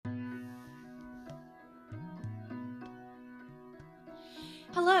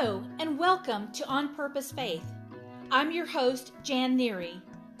Hello, and welcome to On Purpose Faith. I'm your host, Jan Neary.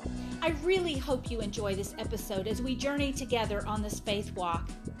 I really hope you enjoy this episode as we journey together on this faith walk.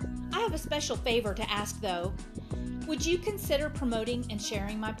 I have a special favor to ask, though. Would you consider promoting and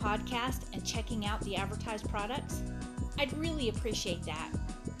sharing my podcast and checking out the advertised products? I'd really appreciate that.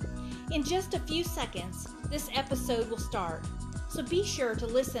 In just a few seconds, this episode will start, so be sure to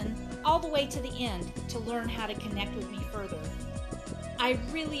listen all the way to the end to learn how to connect with me further. I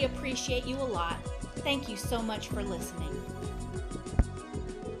really appreciate you a lot. Thank you so much for listening.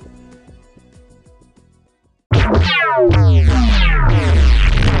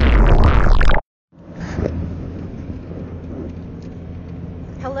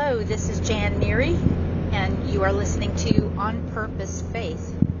 Hello, this is Jan Neary, and you are listening to On Purpose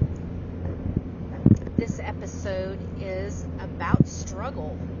Faith. This episode is about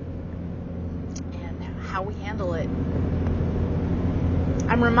struggle and how we handle it.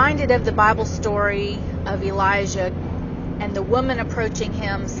 I'm reminded of the Bible story of Elijah and the woman approaching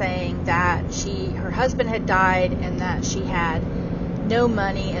him saying that her husband had died and that she had no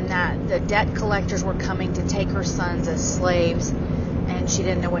money and that the debt collectors were coming to take her sons as slaves, and she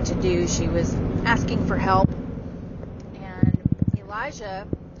didn't know what to do. She was asking for help, and Elijah,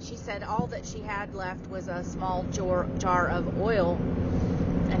 she said all that she had left was a small jar of oil,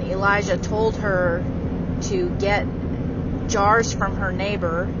 and Elijah told her to get jars from her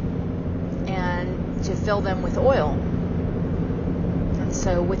neighbor and to fill them with oil. And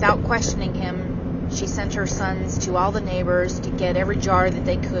so without questioning him, she sent her sons to all the neighbors to get every jar that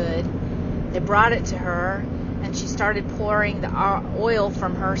they could. They brought it to her, and she started pouring the oil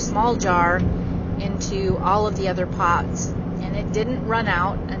from her small jar into all of the other pots, and it didn't run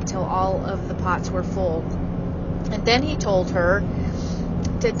out until all of the pots were full. And then he told her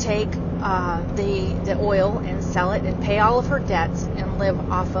to take the oil and sell it and pay all of her debts and live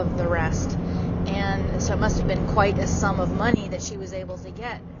off of the rest. And so it must have been quite a sum of money that she was able to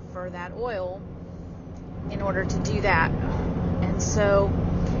get for that oil in order to do that. And so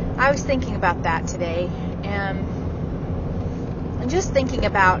I was thinking about that today, and just thinking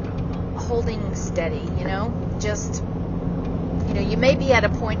about holding steady, you may be at a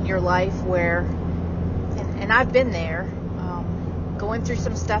point in your life where, and I've been there, going through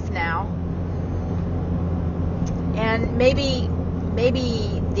some stuff now, and maybe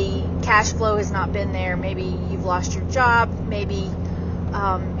the cash flow has not been there. Maybe you've lost your job. Maybe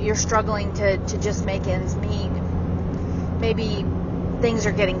you're struggling to just make ends meet. Maybe things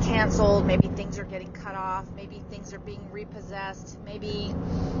are getting canceled. Maybe things are getting cut off. Maybe things are being repossessed. Maybe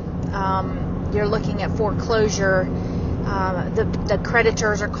you're looking at foreclosure. The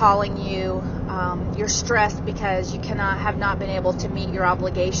creditors are calling you. You're stressed because you have not been able to meet your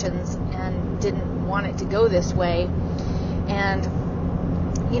obligations and didn't want it to go this way. And,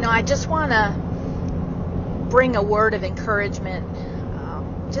 I just want to bring a word of encouragement.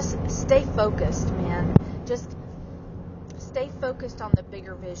 Just stay focused, man. Just stay focused on the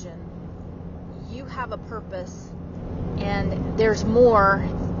bigger vision. You have a purpose, and there's more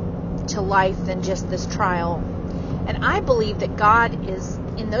to life than just this trial. And I believe that God is,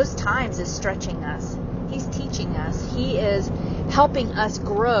 in those times, is stretching us. He's teaching us. He is helping us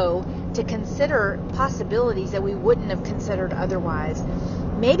grow to consider possibilities that we wouldn't have considered otherwise.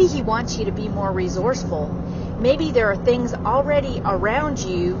 Maybe He wants you to be more resourceful. Maybe there are things already around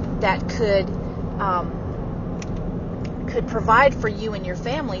you that could provide for you and your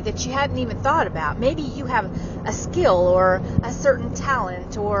family that you hadn't even thought about. Maybe you have a skill or a certain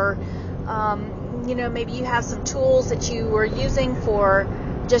talent, or maybe you have some tools that you were using for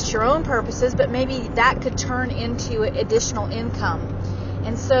just your own purposes, but maybe that could turn into additional income.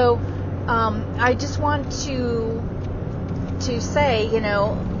 And so I just want to say,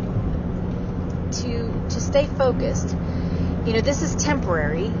 to stay focused. This is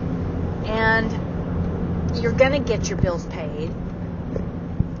temporary, and you're going to get your bills paid,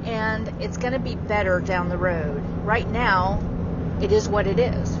 and it's going to be better down the road. Right now, it is what it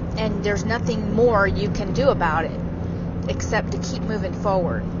is, and there's nothing more you can do about it except to keep moving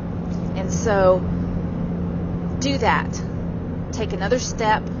forward. And so do that. Take another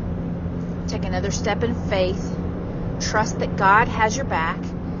step in faith. Trust that God has your back,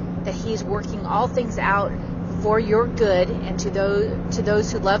 that He's working all things out for your good and to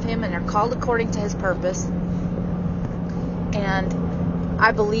those who love Him and are called according to His purpose. And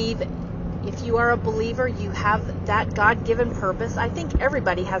I believe if you are a believer, you have that God-given purpose. I think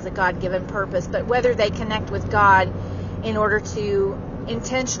everybody has a God-given purpose, but whether they connect with God in order to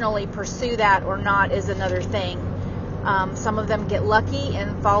intentionally pursue that or not is another thing. Some of them get lucky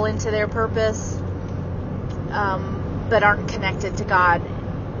and fall into their purpose, but aren't connected to God.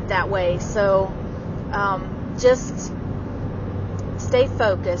 that way. So just stay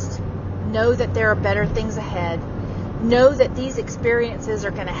focused. Know that there are better things ahead. Know that these experiences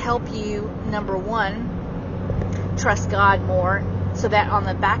are going to help you, number one, trust God more, so that on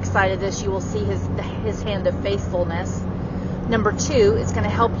the backside of this you will see his hand of faithfulness. Number two, it's going to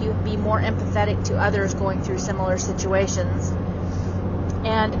help you be more empathetic to others going through similar situations.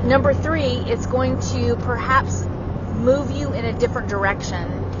 And number three, it's going to perhaps move you in a different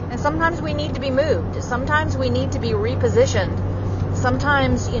direction. And sometimes we need to be moved. Sometimes we need to be repositioned.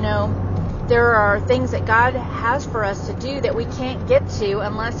 Sometimes, there are things that God has for us to do that we can't get to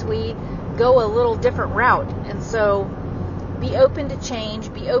unless we go a little different route. And so be open to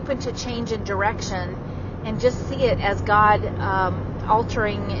change. Be open to change in direction. And just see it as God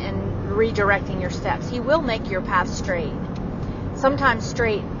altering and redirecting your steps. He will make your path straight. Sometimes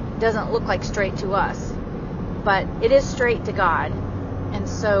straight doesn't look like straight to us, but it is straight to God. And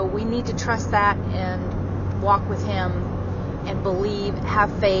so we need to trust that and walk with Him and believe,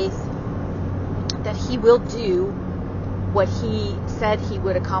 have faith that He will do what He said He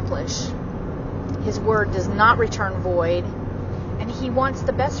would accomplish. His word does not return void, and He wants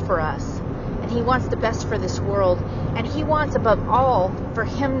the best for us. And He wants the best for this world. And He wants, above all, for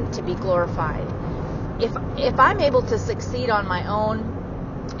Him to be glorified. If I'm able to succeed on my own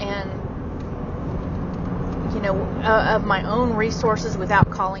and, of my own resources without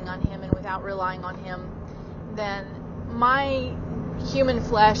calling on Him and without relying on Him, then my human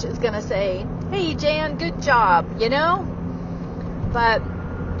flesh is going to say, hey, Jan, good job, But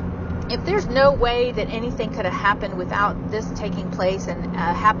if there's no way that anything could have happened without this taking place and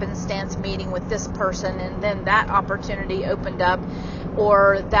a happenstance meeting with this person and then that opportunity opened up,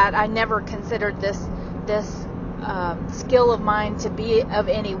 or that I never considered this skill of mine to be of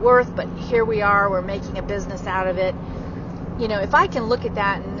any worth, but here we are, we're making a business out of it. If I can look at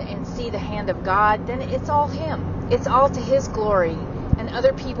that and see the hand of God, then it's all Him. It's all to His glory, and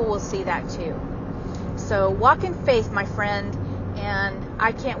other people will see that too. So walk in faith, my friend, and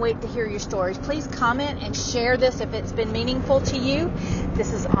I can't wait to hear your stories. Please comment and share this if it's been meaningful to you.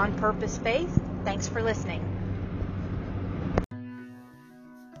 This is On Purpose Faith. Thanks for listening.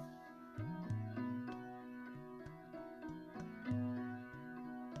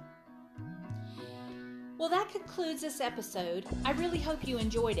 Well, that concludes this episode. I really hope you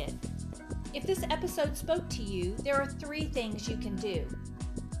enjoyed it. If this episode spoke to you, there are 3 things you can do.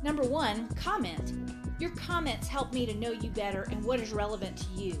 Number 1, comment. Your comments help me to know you better and what is relevant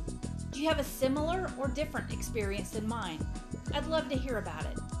to you. Do you have a similar or different experience than mine? I'd love to hear about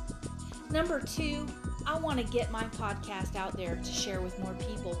it. Number 2, I want to get my podcast out there to share with more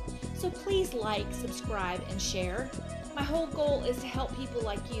people. So please like, subscribe, and share. My whole goal is to help people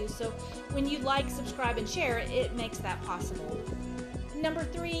like you, so when you like, subscribe, and share, it makes that possible. Number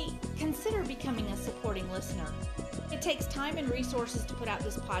 3, consider becoming a supporting listener. It takes time and resources to put out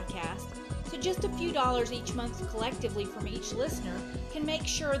this podcast, so just a few dollars each month collectively from each listener can make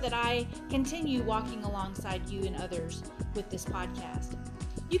sure that I continue walking alongside you and others with this podcast.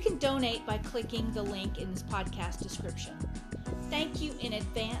 You can donate by clicking the link in this podcast description. Thank you in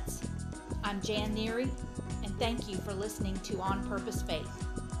advance. I'm Jan Neary, and thank you for listening to On Purpose Faith.